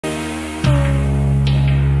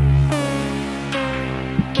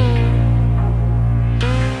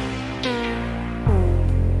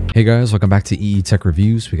Hey guys, welcome back to EE Tech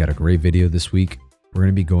Reviews. We got a great video this week. We're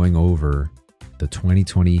going to be going over the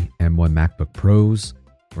 2020 M1 MacBook Pros.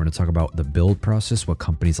 We're going to talk about the build process, what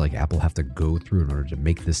companies like Apple have to go through in order to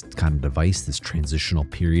make this kind of device, this transitional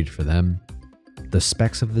period for them, the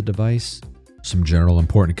specs of the device, some general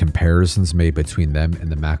important comparisons made between them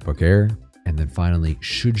and the MacBook Air, and then finally,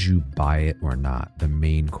 should you buy it or not? The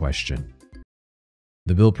main question.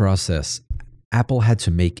 The build process. Apple had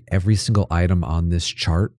to make every single item on this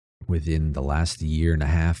chart within the last year and a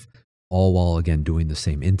half, all while again doing the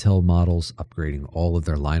same Intel models, upgrading all of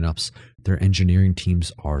their lineups. Their engineering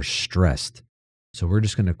teams are stressed. So we're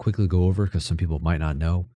just going to quickly go over, because some people might not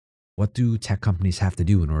know, what do tech companies have to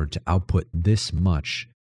do in order to output this much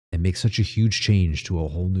and make such a huge change to a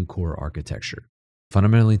whole new core architecture.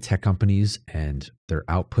 Fundamentally, tech companies and their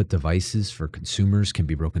output devices for consumers can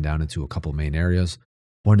be broken down into a couple main areas.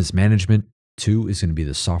 One is management. 2 is going to be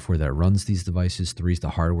the software that runs these devices. 3 is the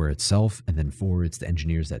hardware itself. And then 4, it's the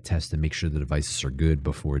engineers that test and make sure the devices are good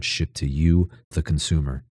before it's shipped to you, the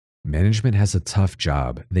consumer. Management has a tough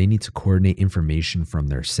job. They need to coordinate information from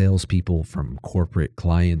their salespeople, from corporate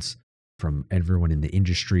clients, from everyone in the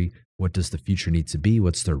industry. What does the future need to be?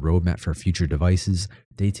 What's their roadmap for future devices?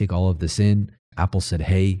 They take all of this in. Apple said,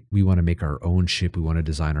 hey, we want to make our own chip. We want to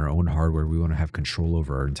design our own hardware. We want to have control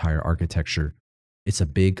over our entire architecture. It's a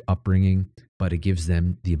big upbringing, but it gives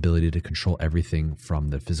them the ability to control everything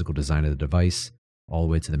from the physical design of the device all the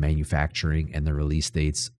way to the manufacturing and the release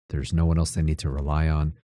dates. There's no one else they need to rely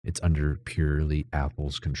on. It's under purely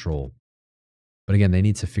Apple's control. But again, they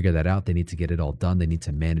need to figure that out. They need to get it all done. They need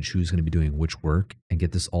to manage who's going to be doing which work and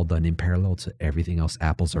get this all done in parallel to everything else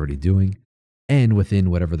Apple's already doing and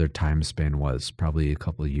within whatever their time span was, probably a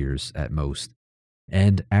couple of years at most.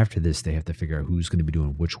 And after this, they have to figure out who's going to be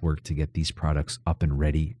doing which work to get these products up and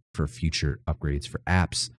ready for future upgrades for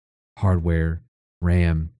apps, hardware,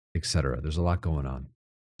 RAM, etc. There's a lot going on.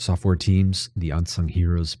 Software teams, the unsung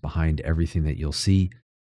heroes behind everything that you'll see,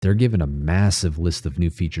 they're given a massive list of new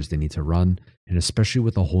features they need to run. And especially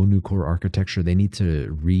with a whole new core architecture, they need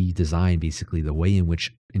to redesign basically the way in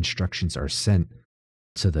which instructions are sent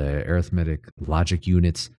to the arithmetic logic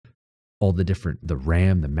units, all the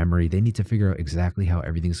RAM, the memory. They need to figure out exactly how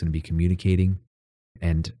everything's going to be communicating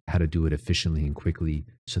and how to do it efficiently and quickly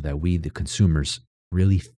so that we, the consumers,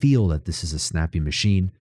 really feel that this is a snappy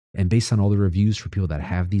machine. And based on all the reviews for people that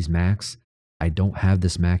have these Macs, I don't have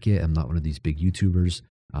this Mac yet. I'm not one of these big YouTubers.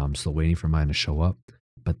 I'm still waiting for mine to show up.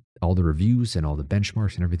 But all the reviews and all the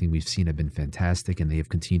benchmarks and everything we've seen have been fantastic, and they have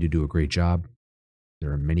continued to do a great job.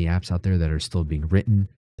 There are many apps out there that are still being written.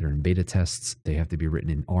 They're in beta tests. They have to be written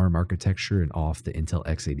in ARM architecture and off the Intel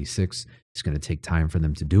x86. It's going to take time for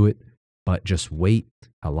them to do it, but just wait.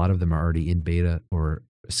 A lot of them are already in beta or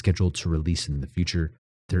scheduled to release in the future.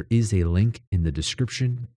 There is a link in the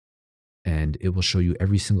description, and it will show you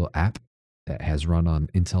every single app that has run on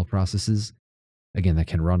Intel processes. Again, that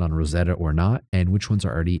can run on Rosetta or not, and which ones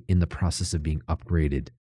are already in the process of being upgraded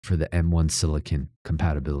for the M1 silicon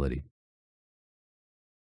compatibility.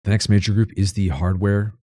 The next major group is the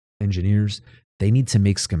hardware engineers. They need to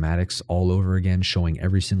make schematics all over again, showing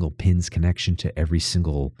every single pin's connection to every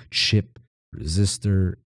single chip,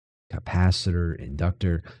 resistor, capacitor,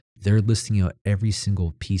 inductor. They're listing out every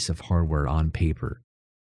single piece of hardware on paper.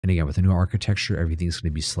 And again, with the new architecture, everything's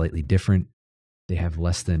going to be slightly different. They have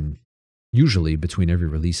usually between every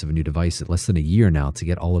release of a new device, less than a year now to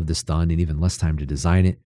get all of this done, and even less time to design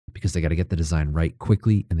it, because they got to get the design right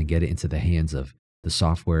quickly and then get it into the hands of the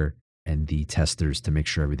software and the testers to make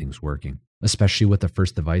sure everything's working. Especially with the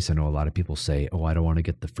first device, I know a lot of people say, oh, I don't want to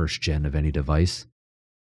get the first gen of any device.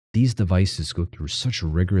 These devices go through such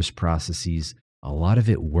rigorous processes. A lot of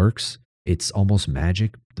it works. It's almost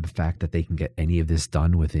magic, the fact that they can get any of this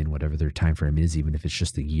done within whatever their time frame is, even if it's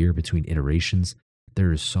just a year between iterations.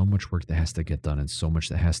 There is so much work that has to get done and so much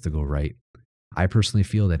that has to go right. I personally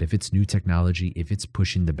feel that if it's new technology, if it's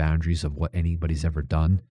pushing the boundaries of what anybody's ever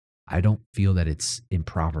done, I don't feel that it's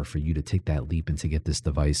improper for you to take that leap and to get this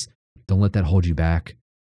device. Don't let that hold you back.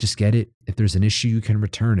 Just get it. If there's an issue, you can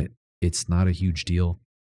return it. It's not a huge deal.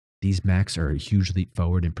 These Macs are a huge leap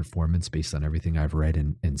forward in performance based on everything I've read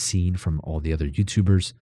and seen from all the other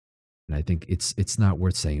YouTubers. And I think it's not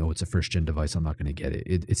worth saying, oh, it's a first-gen device, I'm not going to get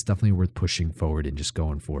it. It's definitely worth pushing forward and just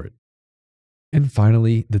going for it. And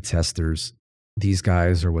finally, the testers. These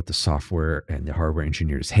guys are what the software and the hardware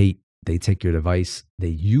engineers hate. They take your device, they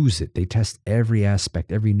use it, they test every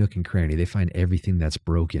aspect, every nook and cranny, they find everything that's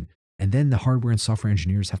broken. And then the hardware and software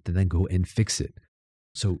engineers have to then go and fix it.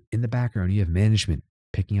 So in the background, you have management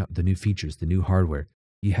picking out the new features, the new hardware.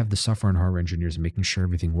 You have the software and hardware engineers making sure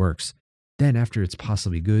everything works. Then after it's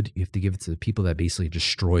possibly good, you have to give it to the people that basically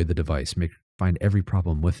destroy the device, find every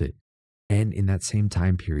problem with it. And in that same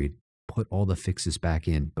time period, put all the fixes back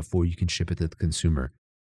in before you can ship it to the consumer.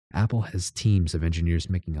 Apple has teams of engineers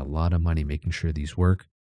making a lot of money making sure these work.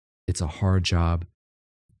 It's a hard job.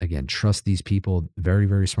 Again, trust these people. Very,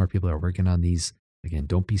 very smart people are working on these. Again,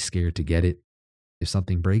 don't be scared to get it. If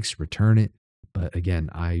something breaks, return it. But again,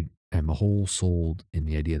 I am whole souled in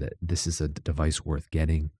the idea that this is a device worth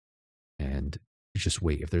getting. And just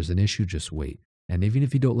wait. If there's an issue, just wait. And even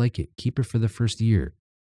if you don't like it, keep it for the first year.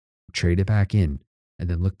 Trade it back in. And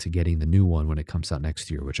then look to getting the new one when it comes out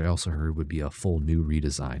next year, which I also heard would be a full new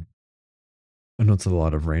redesign. I know it's a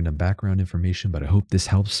lot of random background information, but I hope this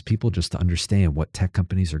helps people just to understand what tech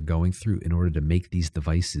companies are going through in order to make these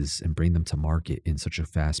devices and bring them to market in such a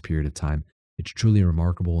fast period of time. It's truly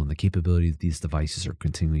remarkable, and the capabilities of these devices are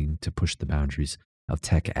continuing to push the boundaries of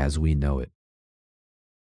tech as we know it.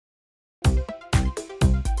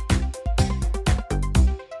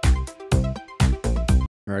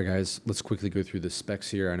 All right, guys, let's quickly go through the specs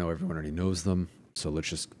here. I know everyone already knows them, so let's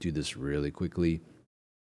just do this really quickly.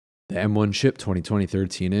 The M1 chip, 2020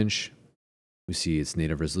 13-inch. We see its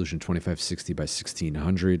native resolution 2560 by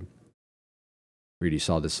 1600. We already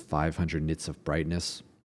saw this 500 nits of brightness.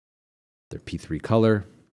 Their P3 color.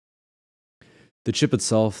 The chip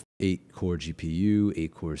itself, 8-core GPU,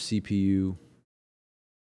 8-core CPU.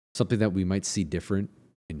 Something that we might see different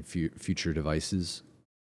in future devices.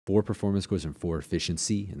 4 performance cores and 4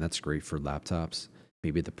 efficiency, and that's great for laptops.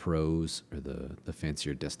 Maybe the pros or the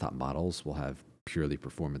fancier desktop models will have purely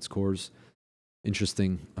performance cores.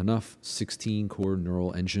 Interesting enough, 16-core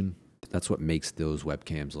neural engine. That's what makes those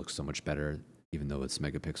webcams look so much better, even though its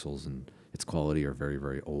megapixels and its quality are very,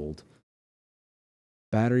 very old.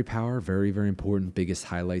 Battery power, very, very important. Biggest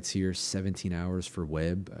highlights here, 17 hours for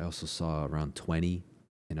web. I also saw around 20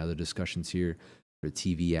 in other discussions here for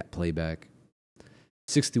TV app playback.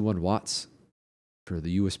 61 watts for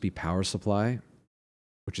the USB power supply,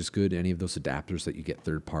 which is good. Any of those adapters that you get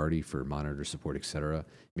third party for monitor support, etc.,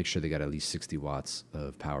 make sure they got at least 60 watts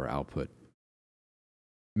of power output.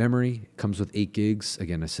 Memory comes with 8 gigs.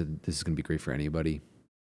 Again, I said this is going to be great for anybody.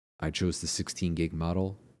 I chose the 16 gig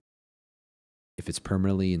model. If it's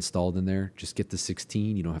permanently installed in there, just get the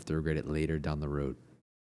 16. You don't have to regret it later down the road.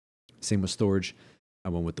 Same with storage. I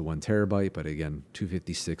went with the 1 terabyte, but again,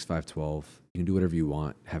 256, 512. You can do whatever you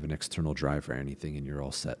want. Have an external drive for anything, and you're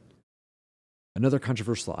all set. Another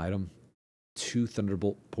controversial item, 2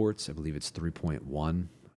 Thunderbolt ports. I believe it's 3.1,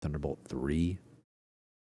 Thunderbolt 3,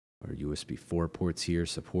 or USB 4 ports here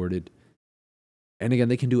supported. And again,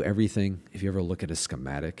 they can do everything. If you ever look at a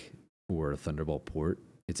schematic for a Thunderbolt port,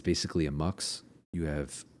 it's basically a mux. You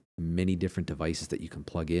have many different devices that you can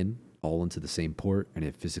plug in all into the same port, and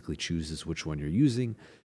it physically chooses which one you're using.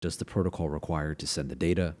 Does the protocol require to send the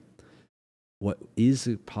data? What is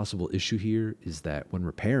a possible issue here is that when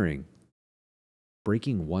repairing,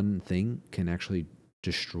 breaking one thing can actually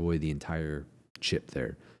destroy the entire chip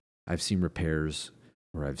there. I've seen repairs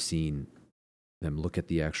where I've seen them look at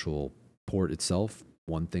the actual port itself.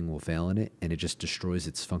 One thing will fail in it, and it just destroys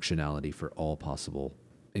its functionality for all possible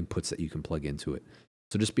inputs that you can plug into it.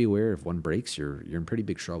 So just be aware, if one breaks, you're in pretty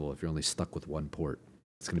big trouble if you're only stuck with one port.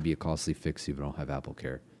 It's going to be a costly fix if you don't have Apple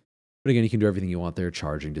Care. But again, you can do everything you want there.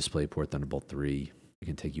 Charging, DisplayPort, Thunderbolt 3. You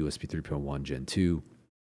can take USB 3.1 Gen 2.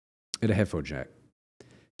 And a headphone jack.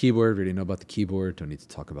 Keyboard, we already know about the keyboard. Don't need to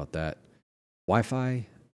talk about that. Wi-Fi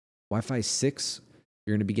 6,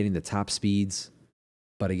 you're going to be getting the top speeds.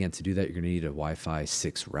 But again, to do that, you're going to need a Wi-Fi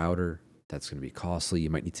 6 router. That's going to be costly. You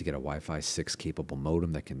might need to get a Wi-Fi 6 capable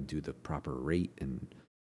modem that can do the proper rate and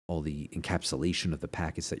all the encapsulation of the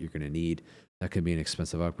packets that you're going to need. That could be an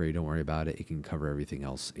expensive upgrade. Don't worry about it. It can cover everything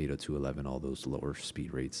else, 802.11, all those lower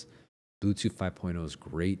speed rates. Bluetooth 5.0 is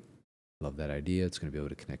great. Love that idea. It's going to be able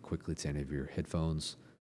to connect quickly to any of your headphones.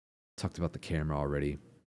 Talked about the camera already.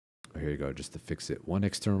 Oh, here you go, just to fix it. One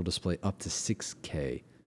external display up to 6K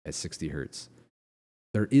at 60 Hertz.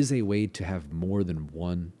 There is a way to have more than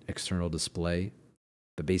one external display,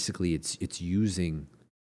 but basically it's using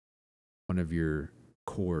one of your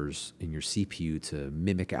cores in your CPU to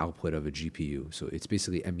mimic output of a GPU. So it's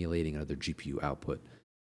basically emulating another GPU output.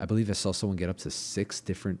 I believe I saw someone get up to 6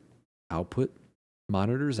 different output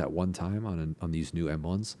monitors at one time on these new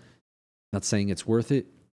M1s. Not saying it's worth it.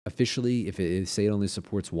 Officially, if it say it only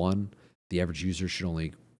supports one, the average user should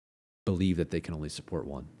only believe that they can only support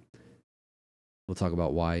one. We'll talk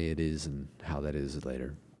about why it is and how that is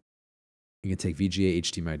later. You can take VGA,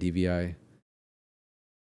 HDMI, DVI.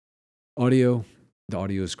 Audio, the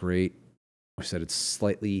audio is great. I said it's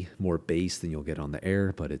slightly more bass than you'll get on the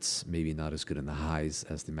Air, but it's maybe not as good in the highs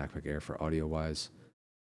as the MacBook Air for audio-wise.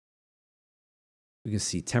 We can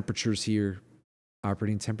see temperatures here.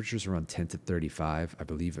 Operating temperatures around 10 to 35. I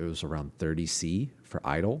believe it was around 30 C for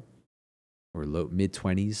idle, or low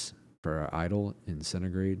mid-20s for idle in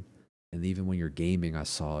centigrade. And even when you're gaming, I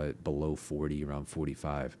saw it below 40, around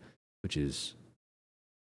 45, which is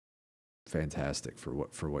fantastic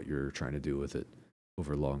for what you're trying to do with it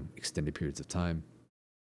over long, extended periods of time.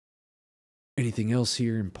 Anything else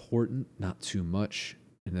here important? Not too much.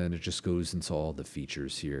 And then it just goes into all the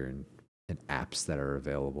features here and apps that are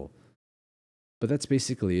available. But that's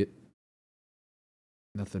basically it.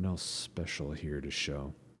 Nothing else special here to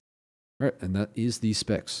show. All right, and that is the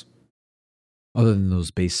specs. Other than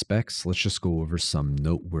those base specs, let's just go over some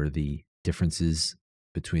noteworthy differences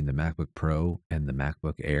between the MacBook Pro and the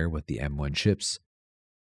MacBook Air with the M1 chips.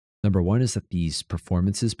 Number one is that these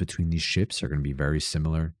performances between these chips are going to be very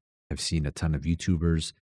similar. I've seen a ton of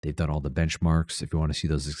YouTubers. They've done all the benchmarks. If you want to see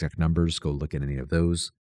those exact numbers, go look at any of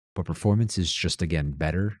those. But performance is just, again,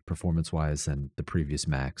 better performance-wise than the previous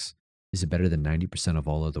Macs. Is it better than 90% of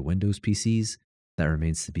all of the Windows PCs? That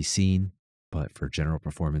remains to be seen. But for general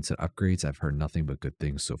performance and upgrades, I've heard nothing but good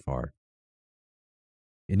things so far.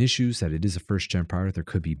 In issues that it is a first-gen product, there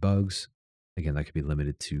could be bugs. Again, that could be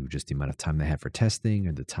limited to just the amount of time they had for testing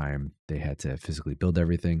or the time they had to physically build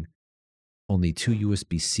everything. Only 2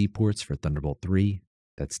 USB-C ports for Thunderbolt 3.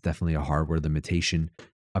 That's definitely a hardware limitation.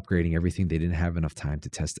 Upgrading everything, they didn't have enough time to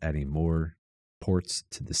test adding more ports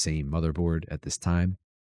to the same motherboard at this time.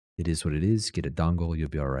 It is what it is. Get a dongle, you'll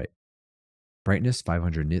be all right. Brightness,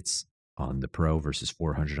 500 nits on the Pro versus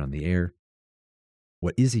 400 on the Air.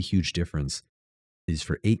 What is a huge difference is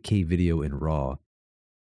for 8K video in RAW,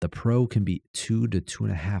 the Pro can be 2 to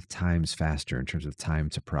 2.5 times faster in terms of time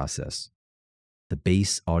to process. The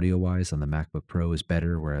bass audio-wise on the MacBook Pro is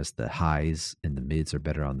better, whereas the highs and the mids are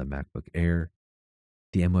better on the MacBook Air.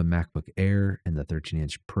 The M1 MacBook Air and the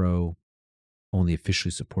 13-inch Pro only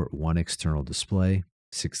officially support one external display,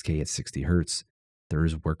 6K at 60 Hz. There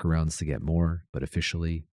is workarounds to get more, but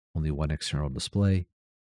officially only one external display.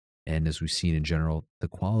 And as we've seen in general, the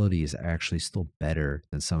quality is actually still better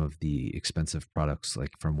than some of the expensive products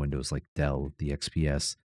like from Windows, like Dell, the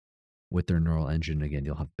XPS. With their neural engine, again,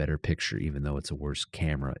 you'll have better picture, even though it's a worse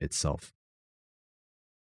camera itself.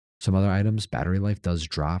 Some other items, battery life does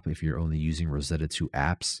drop if you're only using Rosetta 2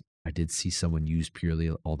 apps. I did see someone use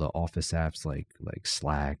purely all the Office apps like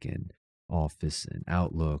Slack and Office and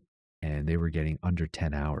Outlook, and they were getting under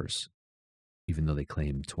 10 hours, even though they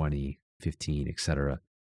claimed 20, 15, etc.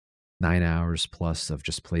 9 hours plus of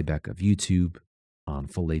just playback of YouTube on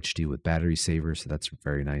full HD with battery saver, so that's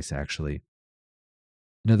very nice actually.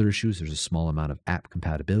 Another issue is there's a small amount of app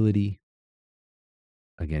compatibility.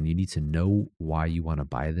 Again, you need to know why you want to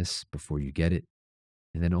buy this before you get it.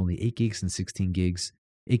 And then only 8 gigs and 16 gigs.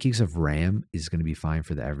 8 gigs of RAM is going to be fine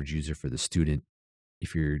for the average user, for the student.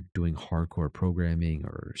 If you're doing hardcore programming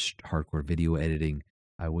or hardcore video editing,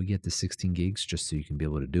 I would get the 16 gigs just so you can be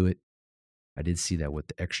able to do it. I did see that with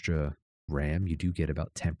the extra RAM, you do get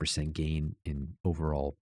about 10% gain in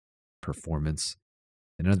overall performance.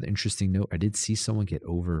 Another interesting note, I did see someone get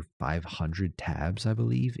over 500 tabs, I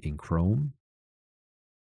believe, in Chrome.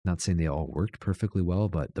 Not saying they all worked perfectly well,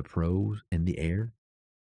 but the Pro and the Air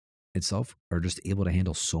itself are just able to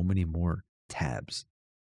handle so many more tabs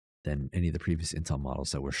than any of the previous Intel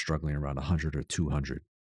models that were struggling around 100 or 200.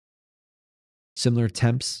 Similar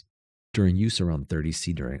temps during use, around 30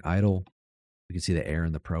 C during idle. You can see the Air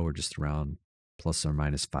and the Pro are just around plus or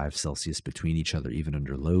minus 5 Celsius between each other, even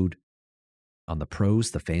under load. On the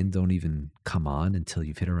Pros, the fan don't even come on until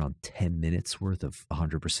you've hit around 10 minutes worth of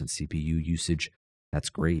 100% CPU usage. That's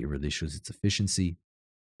great. It really shows its efficiency.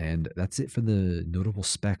 And that's it for the notable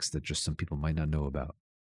specs that just some people might not know about.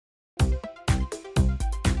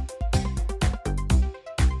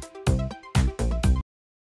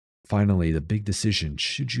 Finally, the big decision,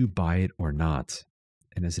 should you buy it or not?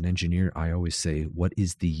 And as an engineer, I always say, what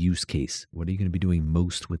is the use case? What are you going to be doing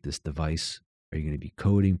most with this device? Are you going to be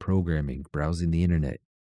coding, programming, browsing the internet,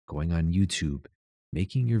 going on YouTube,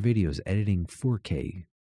 making your videos, editing 4K,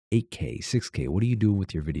 8K, 6K? What are you doing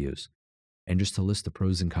with your videos? And just to list the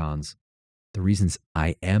pros and cons, the reasons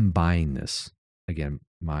I am buying this, again,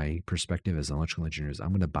 my perspective as an electrical engineer is I'm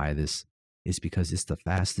going to buy this is because it's the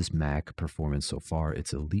fastest Mac performance so far.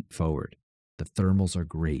 It's a leap forward. The thermals are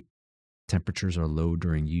great. Temperatures are low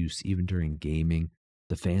during use, even during gaming.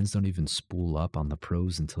 The fans don't even spool up on the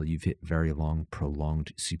Pros until you've hit very long,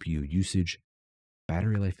 prolonged CPU usage.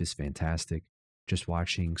 Battery life is fantastic. Just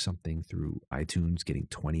watching something through iTunes, getting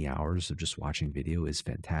 20 hours of just watching video is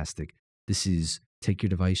fantastic. This is take your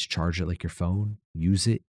device, charge it like your phone, use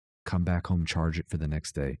it, come back home, charge it for the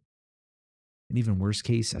next day. And even worst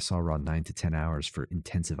case, I saw around 9 to 10 hours for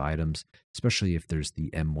intensive items, especially if there's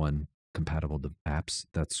the M1 compatible apps.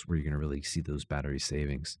 That's where you're going to really see those battery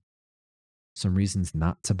savings. Some reasons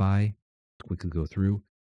not to buy, quickly go through.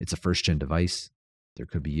 It's a first-gen device. There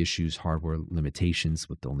could be issues, hardware limitations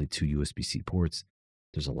with only 2 USB-C ports.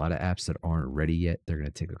 There's a lot of apps that aren't ready yet. They're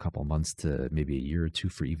going to take a couple months to maybe a year or two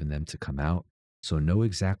for even them to come out. So know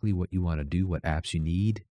exactly what you want to do, what apps you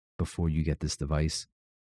need before you get this device.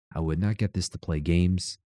 I would not get this to play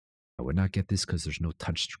games. I would not get this because there's no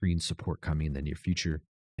touchscreen support coming in the near future.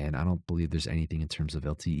 And I don't believe there's anything in terms of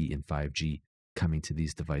LTE and 5G coming to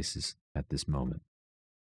these devices at this moment.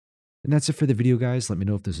 And that's it for the video, guys. Let me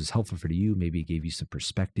know if this was helpful for you. Maybe it gave you some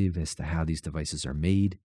perspective as to how these devices are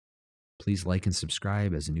made. Please like and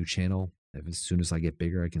subscribe as a new channel. As soon as I get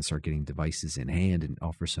bigger, I can start getting devices in hand and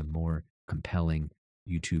offer some more compelling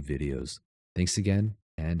YouTube videos. Thanks again,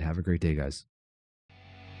 and have a great day, guys.